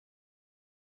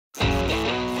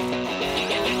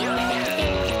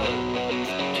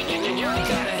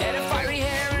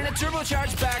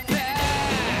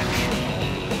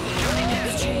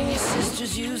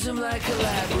use him like a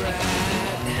lab rat.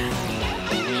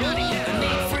 A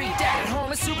neat freak dad at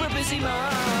home, a super busy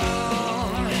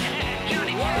mom.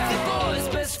 If the boy's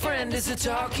best friend is a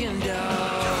talking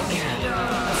dog.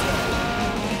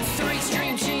 3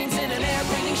 extreme genes in an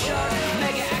air-breathing shark.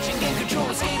 Mega action game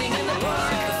control, skating in the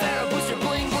park. The Pharaoh booster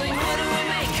bling bling, what do we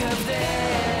make of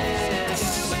this?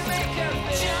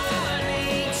 Johnny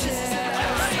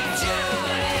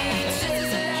Test.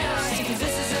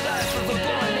 This is the life of a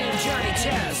boy named Johnny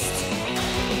Test.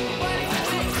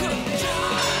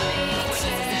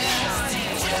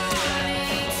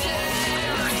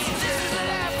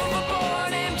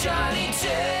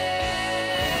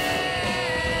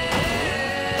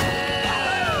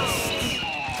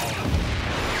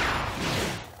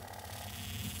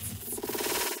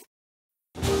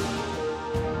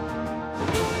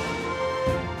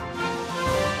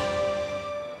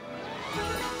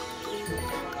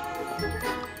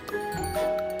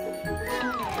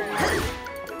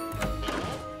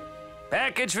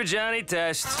 Package for Johnny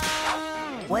Test.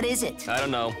 What is it? I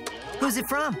don't know. Who's it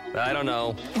from? I don't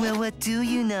know. Well, what do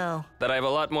you know? That I have a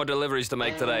lot more deliveries to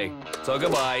make today. So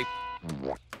goodbye.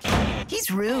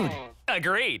 He's rude.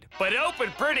 Agreed, but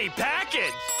open pretty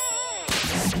package.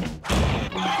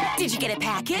 Did you get a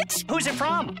package? Who's it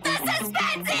from? The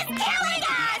suspense is killing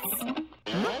us!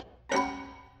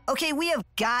 Okay, we have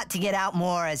got to get out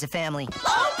more as a family.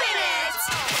 Open it!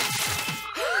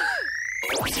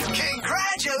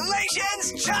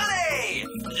 Congratulations, Johnny!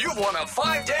 You've won a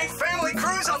 5-day family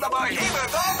cruise on the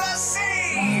behemoth of the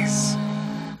seas!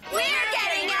 We're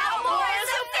getting out more as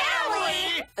a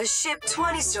family! A ship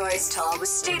 20 stories tall with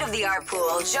state-of-the-art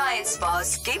pool, giant spa,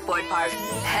 skateboard park,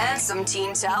 handsome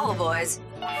teen towel boys,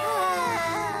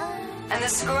 and the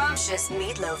scrumptious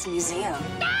Meatloaf Museum.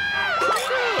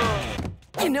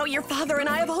 You know, your father and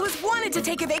I have always wanted to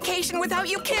take a vacation without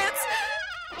you kids.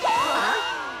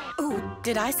 Ooh,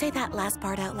 did I say that last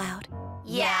part out loud?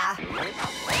 Yeah.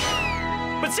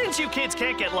 But since you kids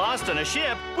can't get lost on a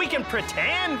ship, we can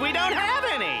pretend we don't have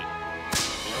any.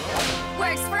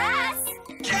 Works for us.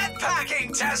 Get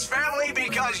packing, Test family,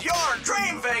 because your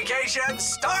dream vacation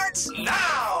starts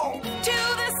now! To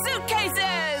the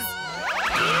suitcases!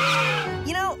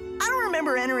 You know, I don't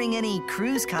remember entering any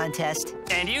cruise contest.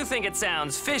 And you think it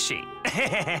sounds fishy.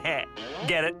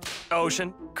 Get it?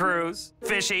 Ocean, cruise,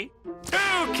 fishy.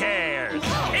 Who cares?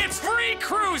 It's free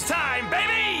cruise time,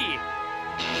 baby!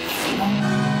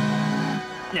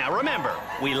 Now remember,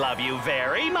 we love you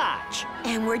very much.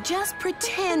 And we're just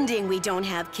pretending we don't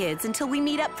have kids until we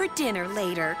meet up for dinner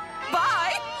later.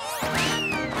 Bye!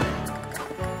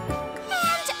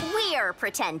 And we're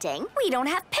pretending we don't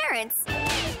have parents.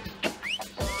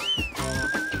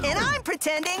 And I'm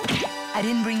pretending I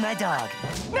didn't bring my dog.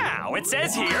 Now, it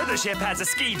says here the ship has a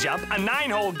ski jump, a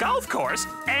 9-hole golf course,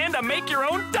 and a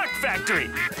make-your-own duck factory.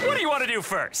 What do you want to do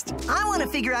first? I want to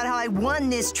figure out how I won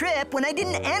this trip when I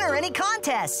didn't enter any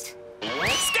contest.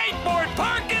 Skateboard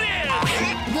park it is!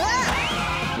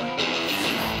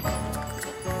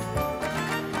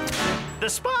 The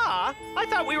spa? I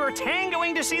thought we were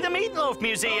tangoing to see the Meatloaf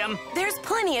Museum. There's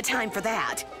plenty of time for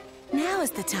that. Now is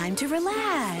the time to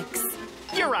relax.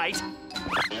 You're right.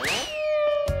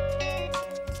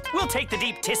 We'll take the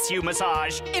deep tissue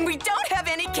massage. And we don't have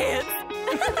any kids.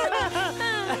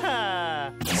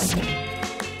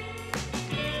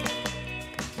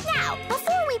 Now,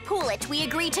 before we pool it, we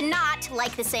agree to not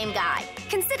like the same guy.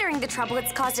 Considering the trouble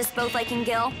it's caused us both liking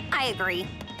Gil, I agree.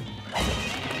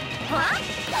 Huh?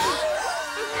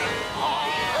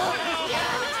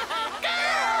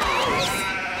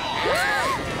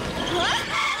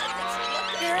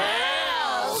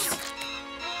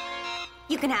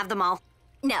 You can have them all.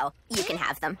 No, you can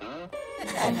have them.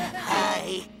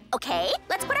 Hi. Okay,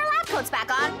 let's put our lab coats back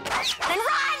on. Then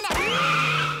run!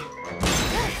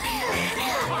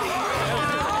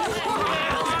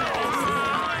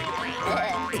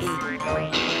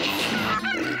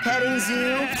 Petting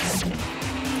zoo.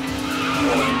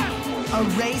 A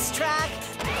racetrack.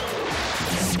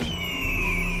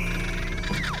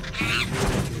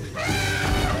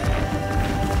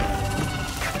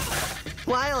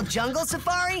 Wild jungle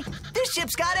safari? This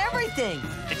ship's got everything.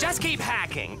 Just keep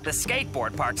hacking. The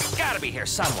skateboard park's gotta be here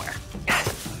somewhere.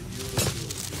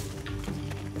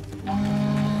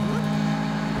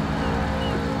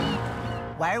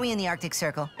 Why are we in the Arctic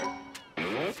Circle?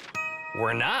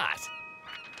 We're not.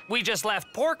 We just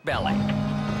left Pork Belly.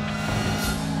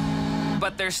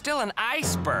 But there's still an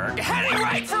iceberg heading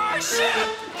right for our ship!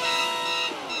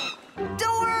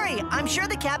 Don't worry, I'm sure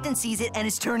the captain sees it and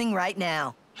is turning right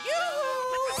now.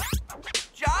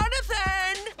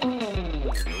 Jonathan!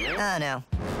 Oh, no.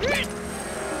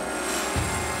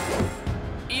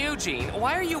 Eugene,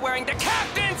 why are you wearing the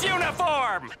captain's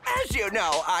uniform? As you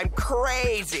know, I'm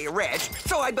crazy rich,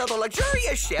 so I built a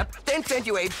luxurious ship, then sent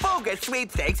you a bogus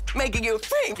sweepstakes, making you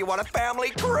think you want a family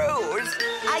cruise.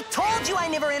 I told you I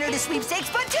never entered a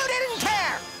sweepstakes, but you didn't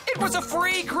care! It was a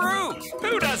free cruise.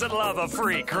 Who doesn't love a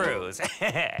free cruise?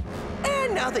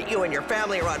 And now that you and your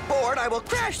family are on board, I will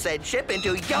crash said ship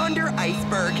into yonder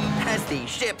iceberg. As the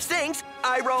ship sinks,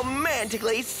 I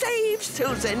romantically save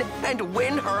Susan and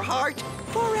win her heart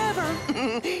forever.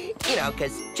 You know,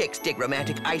 'cause chicks dig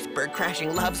romantic iceberg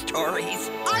crashing love stories.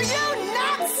 Are you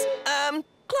nuts?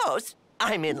 Close.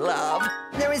 I'm in love.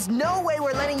 There is no way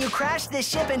we're letting you crash this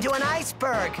ship into an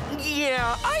iceberg.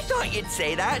 Yeah, I thought you'd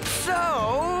say that,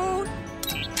 so...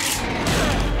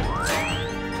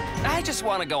 I just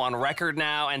want to go on record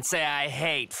now and say I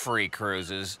hate free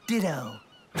cruises. Ditto.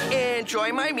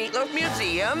 Enjoy my meatloaf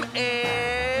museum,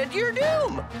 and your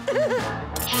doom.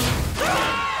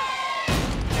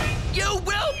 You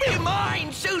will be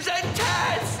mine, Susan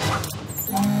Tess!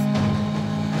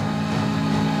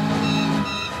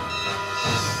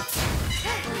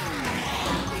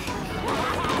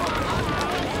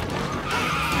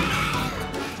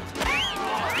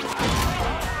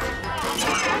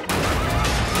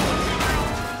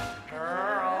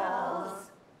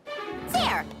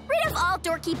 There, rid of all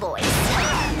dorky boys.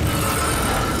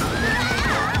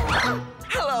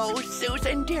 Hello,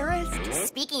 Susan, dearest.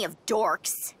 Speaking of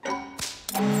dorks.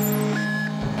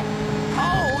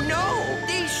 Oh, no!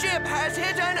 The ship has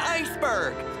hit an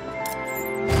iceberg!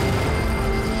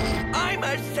 I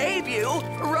must save you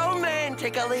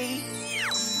romantically.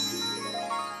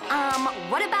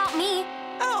 What about me?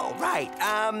 Oh, right,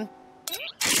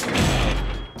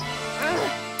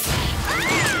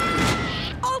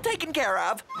 all taken care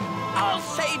of. I'll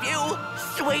save you,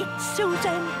 sweet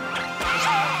Susan.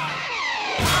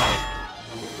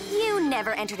 You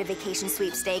never entered a vacation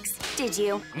sweepstakes, did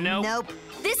you? Nope.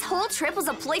 This whole trip was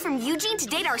a ploy from Eugene to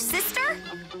date our sister?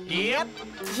 Yep.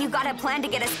 You got a plan to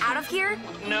get us out of here?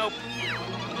 Nope.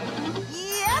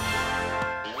 Yep.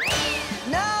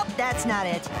 Nope, that's not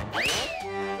it.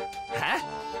 Huh?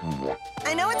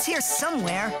 I know it's here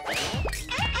somewhere.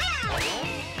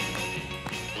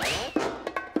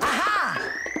 Aha!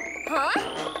 Huh?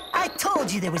 I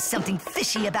told you there was something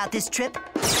fishy about this trip.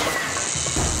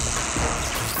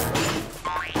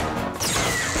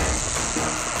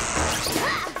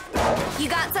 You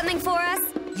got something for us?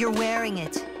 You're wearing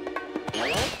it.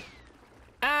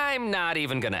 I'm not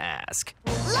even gonna ask.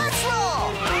 Let's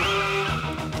roll!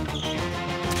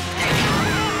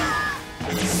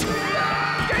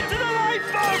 Get to the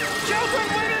lifeboat! Children,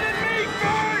 women, and me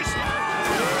first!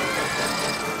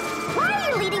 Why are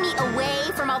you leading me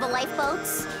away from all the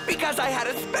lifeboats? Because I had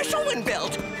a special one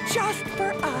built just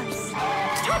for us.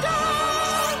 Ta-da!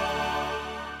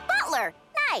 Butler,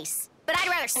 nice. But I'd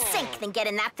rather sink than get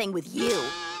in that thing with you.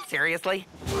 Seriously?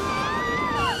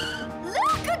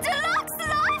 Look, a deluxe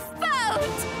lifeboat!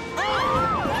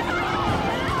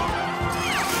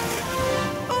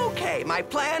 Okay, my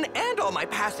plan and all my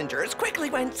passengers quickly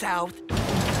went south.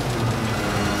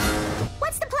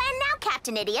 What's the plan now,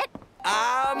 Captain Idiot?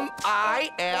 I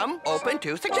am open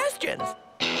to suggestions.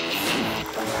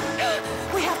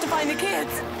 We have to find the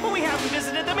kids. Well, we haven't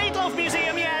visited the Meatloaf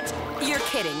Museum yet. You're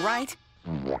kidding, right?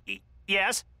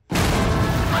 Yes?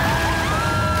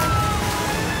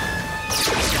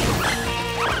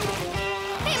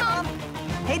 Hey, Mom.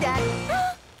 Hey, Dad.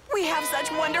 We have such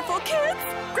wonderful kids.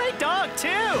 Great dog, too.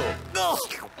 I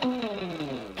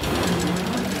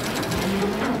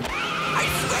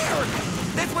swear,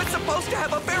 this was supposed to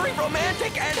have a very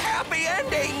romantic and happy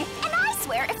ending. And I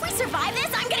swear, if we survive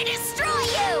this, I'm gonna destroy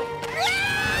you!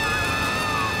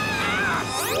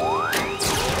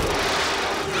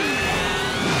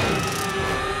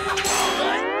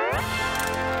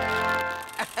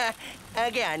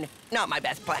 Again, not my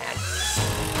best plan.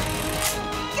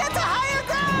 Get to higher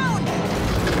ground!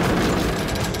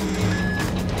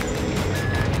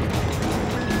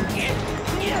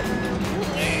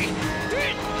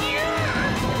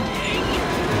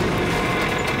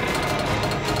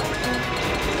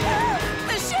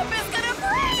 The ship is gonna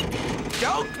break!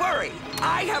 Don't worry,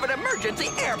 I have an emergency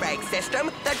airbag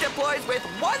system that deploys with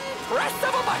one press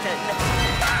of a button.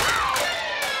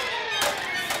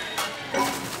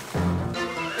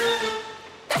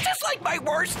 This is like my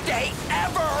worst day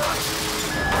ever!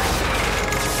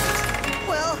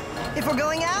 Well, if we're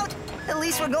going out, at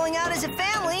least we're going out as a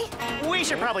family. We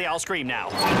should probably all scream now.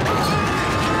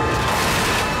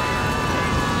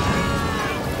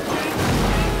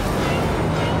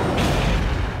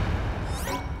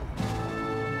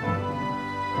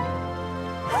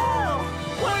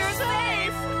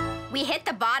 We hit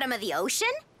the bottom bottom of the ocean?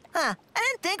 Huh, I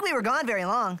didn't think we were gone very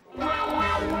long.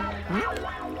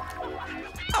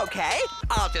 Okay,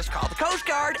 I'll just call the Coast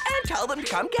Guard and tell them to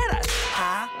come get us.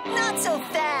 Huh? Not so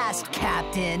fast,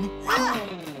 Captain.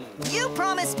 You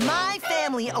promised my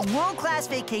family a world-class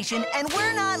vacation, and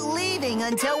we're not leaving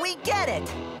until we get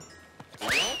it.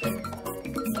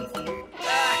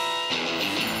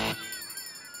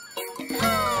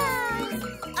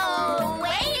 Oh,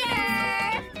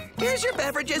 waiter! Here's your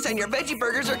beverages, and your veggie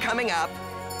burgers are coming up.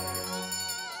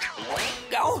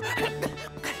 Oh!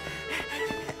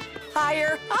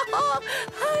 Higher!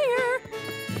 Higher!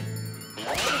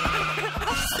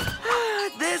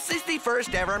 This is the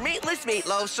first ever meatless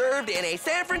meatloaf served in a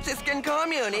San Franciscan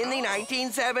commune in the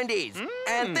 1970s.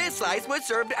 And this slice was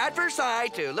served at Versailles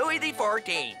to Louis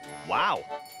XIV. Wow.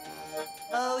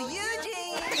 Oh,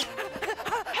 Eugene!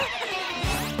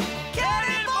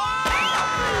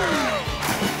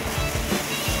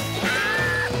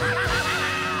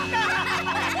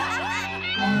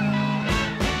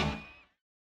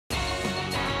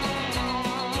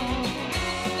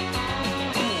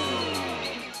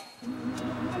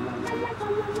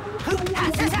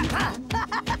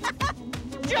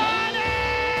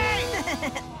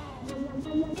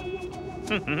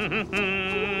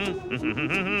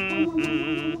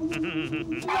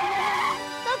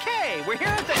 Okay, we're here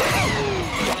at the...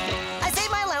 I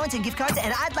saved my allowance in gift cards,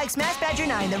 and I'd like Smash Badger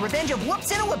 9, the revenge of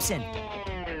Whoopsin' a Whoopsin'.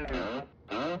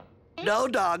 No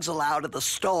dogs allowed at the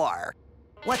store.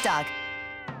 What dog?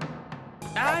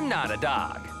 I'm not a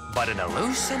dog, but an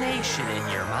hallucination in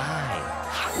your mind.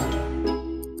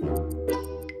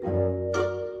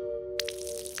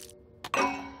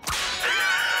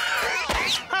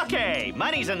 Okay,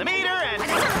 money's in the meter and...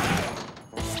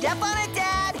 Step on it,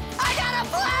 Dad! I gotta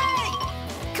play!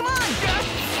 Come on!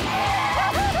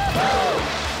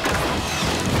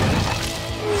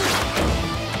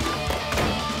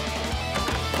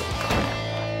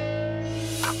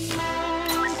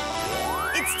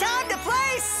 It's time to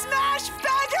play Smash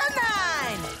Badger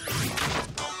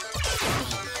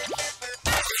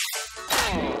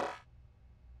 9!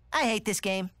 I hate this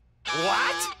game.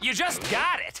 What? You just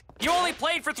got it. You only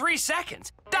played for 3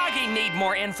 seconds. Doggy need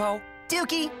more info.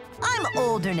 Dukey, I'm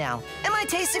older now, and my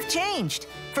tastes have changed.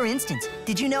 For instance,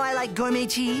 did you know I like gourmet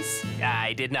cheese?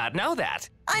 I did not know that.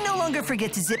 I no longer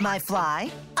forget to zip my fly.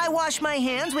 I wash my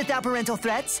hands without parental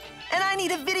threats. And I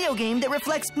need a video game that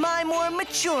reflects my more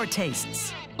mature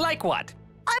tastes. Like what?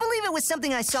 I believe it was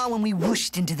something I saw when we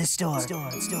whooshed into the store.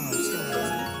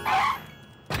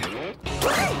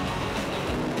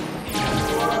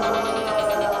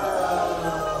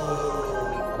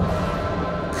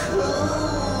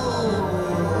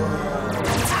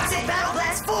 Toxic Battle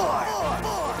Blast 4!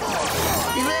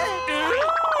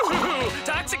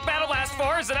 Toxic Battle Blast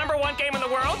 4 is the #1 game in the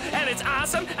world, and it's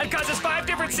awesome and causes 5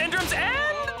 different syndromes,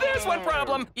 and there's one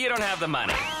problem. You don't have the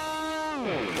money.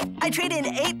 I traded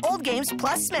in 8 old games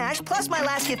plus Smash plus my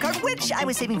last gift card, which I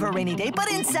was saving for a rainy day,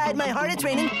 but inside my heart it's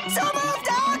raining. So move,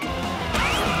 dog!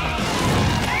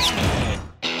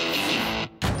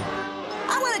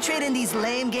 I want to trade in these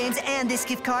lame games and this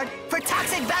gift card for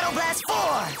Toxic Battle Blast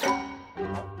 4!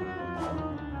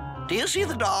 Do you see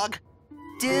the dog?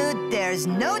 Dude, there's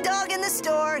no dog in the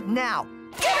store now.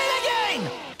 Give me the game!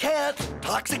 Can't.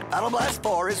 Toxic Battle Blast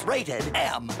 4 is rated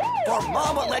M. For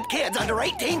mom won't let kids under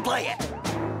 18 play it.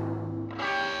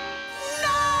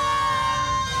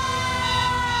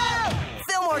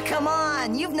 Fillmore, come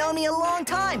on. You've known me a long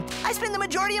time. I spend the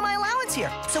majority of my allowance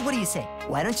here. So what do you say?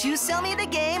 Why don't you sell me the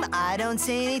game? I don't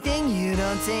say anything, you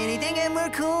don't say anything, and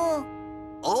we're cool.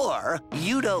 Or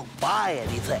you don't buy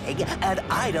anything, and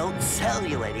I don't sell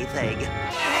you anything.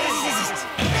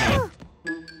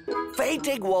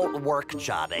 Fainting won't work,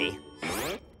 Johnny.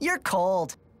 You're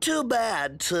cold. Too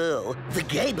bad, too. The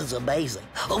game is amazing.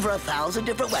 Over 1,000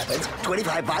 different weapons,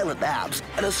 25 violent maps,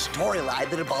 and a storyline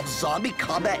that involves zombie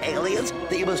combat aliens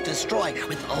that you must destroy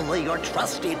with only your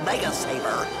trusty Mega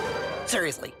Saber.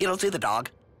 Seriously, you don't see the dog?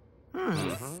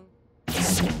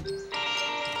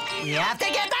 You have to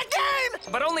get that game!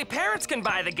 But only parents can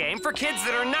buy the game for kids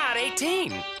that are not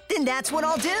 18. Then that's what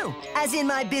I'll do. As in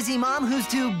my busy mom who's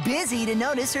too busy to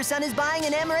notice her son is buying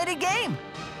an M-rated game.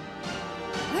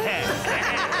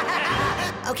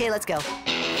 Okay, let's go.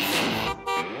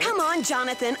 Come on,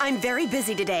 Jonathan. I'm very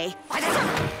busy today.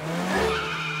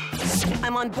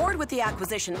 I'm on board with the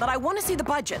acquisition, but I want to see the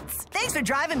budgets. Thanks for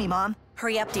driving me, Mom.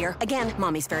 Hurry up, dear. Again,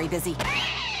 Mommy's very busy.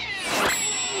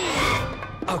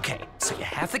 Okay, so you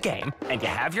have the game, and you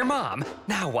have your mom.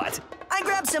 Now what? I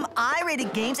grabbed some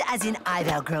I-rated games, as in I've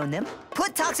outgrown them.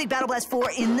 Put Toxic Battle Blast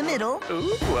 4 in the middle.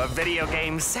 Ooh, a video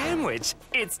game sandwich.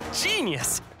 It's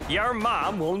genius. Your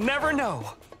mom will never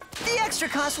know. The extra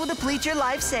cost will deplete your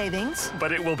life savings.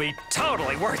 But it will be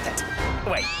totally worth it.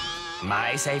 Wait,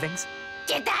 my savings?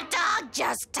 Did that dog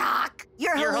just talk?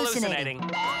 You're You're hallucinating.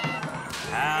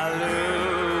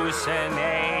 Hallucinating.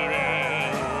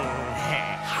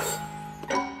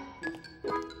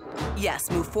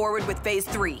 Yes, move forward with phase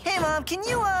 3. Hey, Mom, can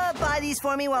you buy these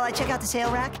for me while I check out the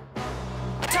sale rack?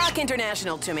 Talk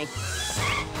international to me.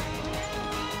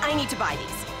 I need to buy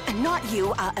these. Not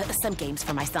you, some games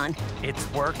for my son. It's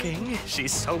working.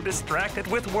 She's so distracted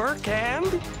with work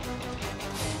and...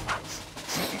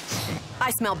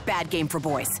 I smell bad game for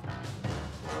boys.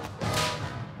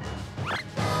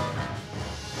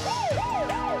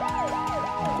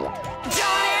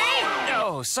 Johnny!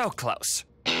 Oh, so close.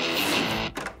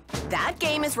 That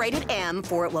game is rated M,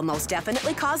 for it will most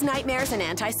definitely cause nightmares and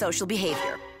antisocial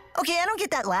behavior. Okay, I don't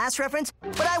get that last reference,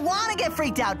 but I want to get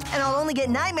freaked out, and I'll only get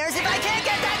nightmares if I can't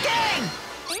get that game!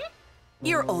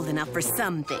 You're old enough for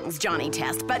some things, Johnny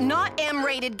Test, but not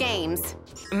M-rated games.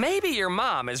 Maybe your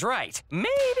mom is right. Maybe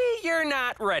you're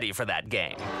not ready for that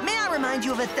game. May I remind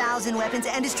you of 1,000 weapons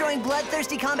and destroying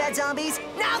bloodthirsty combat zombies?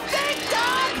 Now think,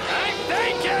 dog! I'm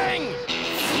thinking!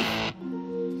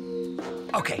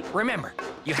 Okay, remember,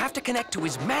 you have to connect to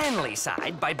his manly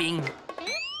side by being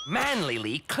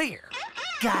manlily clear.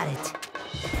 Got it.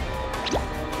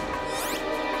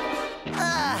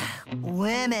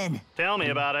 Women. Tell me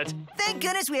about it. Thank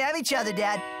goodness we have each other,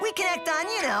 Dad. We connect on,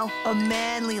 you know, a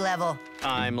manly level.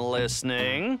 I'm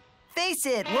listening. Face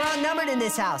it, we're outnumbered in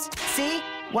this house. See?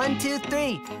 1, 2,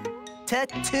 3 to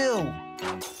 2.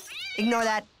 Ignore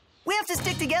that. We have to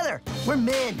stick together. We're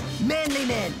men, manly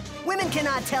men. Women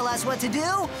cannot tell us what to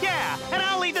do. Yeah, and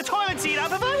I'll leave the toilet seat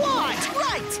up if I want.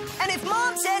 Right. And if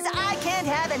Mom says I can't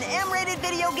have an M-rated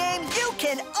video game, you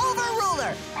can overrule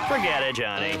her. Forget it,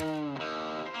 Johnny.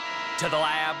 To the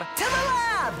lab. To the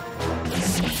lab!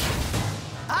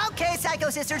 Okay, Psycho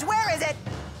Sisters, where is it?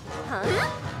 Huh?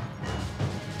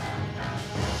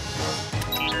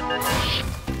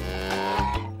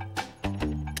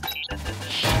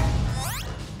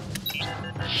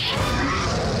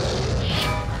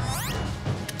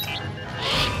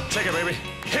 Take it, baby.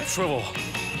 Hip swivel.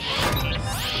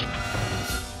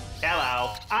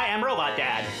 Hello, I am Robot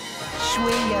Dad.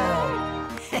 Schwingo.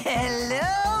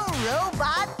 Hello,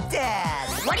 Robot Dad.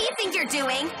 What do you think you're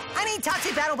doing? I need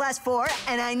Toxic Battle Blast 4,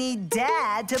 and I need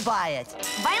Dad to buy it.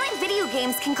 Violent video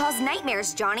games can cause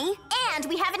nightmares, Johnny. And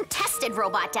we haven't tested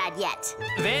Robot Dad yet.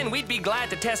 Then we'd be glad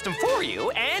to test him for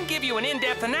you and give you an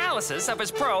in-depth analysis of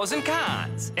his pros and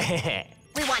cons.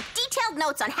 We want detailed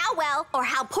notes on how well or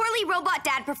how poorly Robot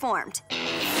Dad performed.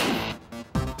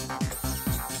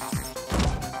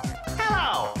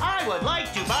 Hello, I would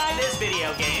like to buy this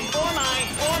video game for mine.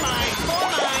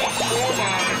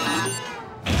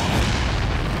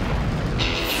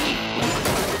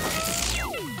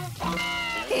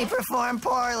 He performed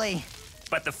poorly.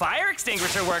 But the fire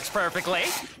extinguisher works perfectly.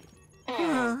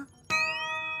 I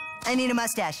need a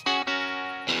mustache.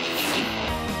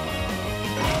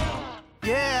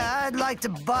 Yeah, I'd like to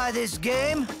buy this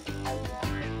game.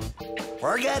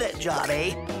 Forget it,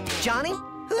 Johnny. Johnny?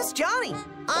 Who's Johnny?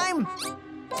 I'm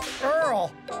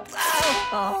Earl.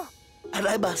 Oh. And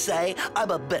I must say,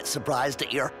 I'm a bit surprised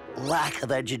at your lack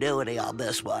of ingenuity on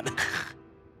this one.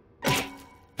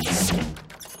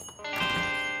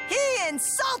 He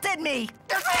insulted me!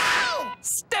 No!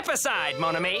 Step aside,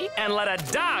 mon ami, and let a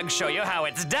dog show you how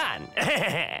it's done.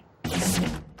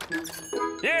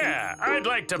 Yeah, I'd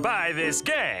like to buy this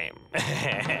game.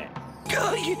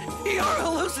 Your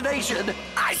hallucination!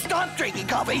 I stopped drinking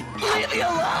coffee! Leave me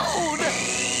alone!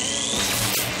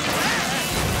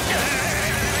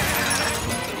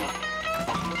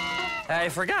 I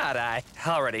forgot I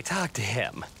already talked to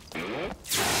him.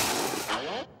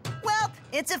 Well,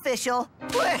 it's official.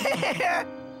 We're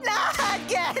not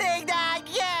getting that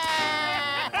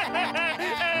game!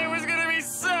 It was gonna be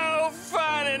so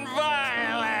fun and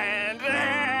violent.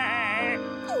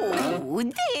 Oh,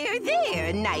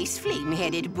 there, nice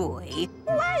flame-headed boy.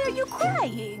 Why are you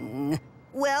crying?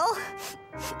 Well,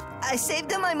 I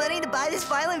saved up my money to buy this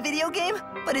violent video game,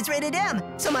 but it's rated M,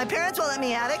 so my parents won't let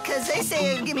me have it because they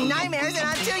say it'll give me nightmares and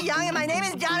I'm too young and my name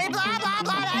is Johnny, blah, blah,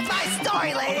 blah. That's my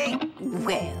story, lady.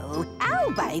 Well,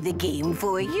 I'll buy the game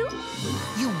for you.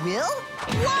 You will?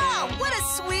 Wow, what a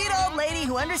sweet old lady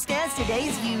who understands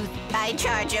today's youth. I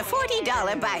charge a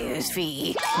 $40 buyer's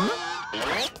fee.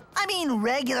 I mean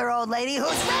regular old lady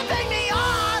who's ripping me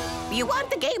off! You want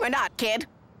the game or not, kid?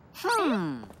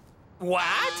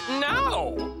 What?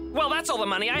 No. Well, that's all the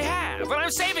money I have, and I'm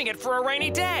saving it for a rainy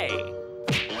day.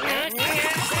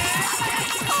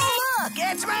 Oh, look! Look,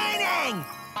 it's raining!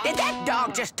 Did that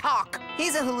dog just talk?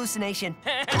 He's a hallucination.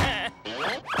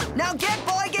 Now get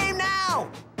boy game now!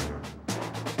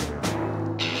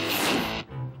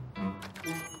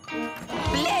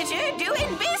 Pleasure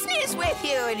doing business with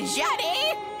you,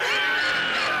 Johnny.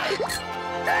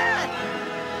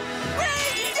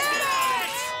 We did it!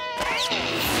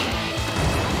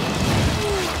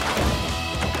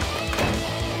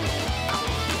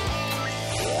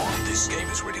 This game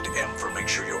is rated M for make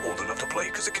sure you're old enough to play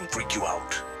because it can freak you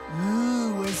out.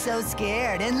 Ooh, we're so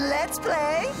scared. And let's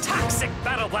play... Toxic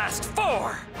Battle Blast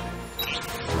 4!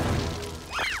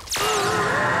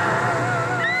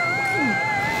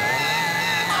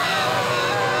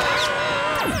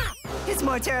 It's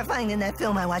more terrifying than that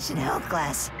film I watched in health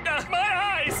class.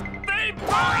 My eyes! They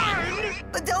burn!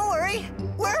 But don't worry,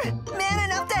 we're man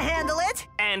enough to handle it.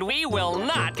 And we will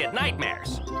not get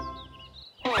nightmares.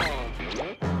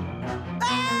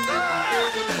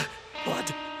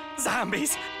 Blood.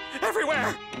 Zombies.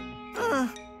 Everywhere.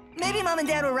 Maybe Mom and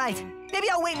Dad were right. Maybe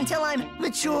I'll wait until I'm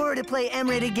mature to play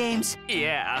M-rated games.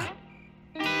 Yeah.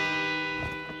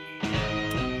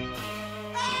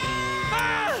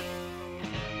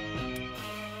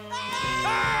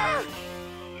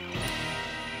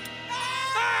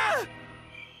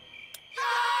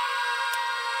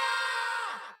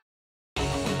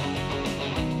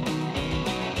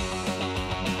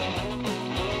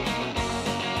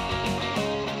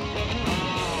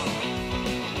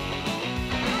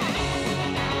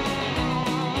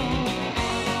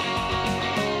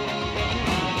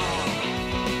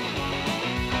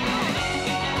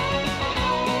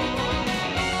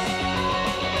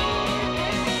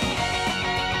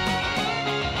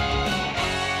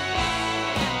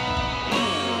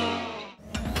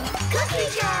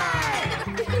 Cookie jar!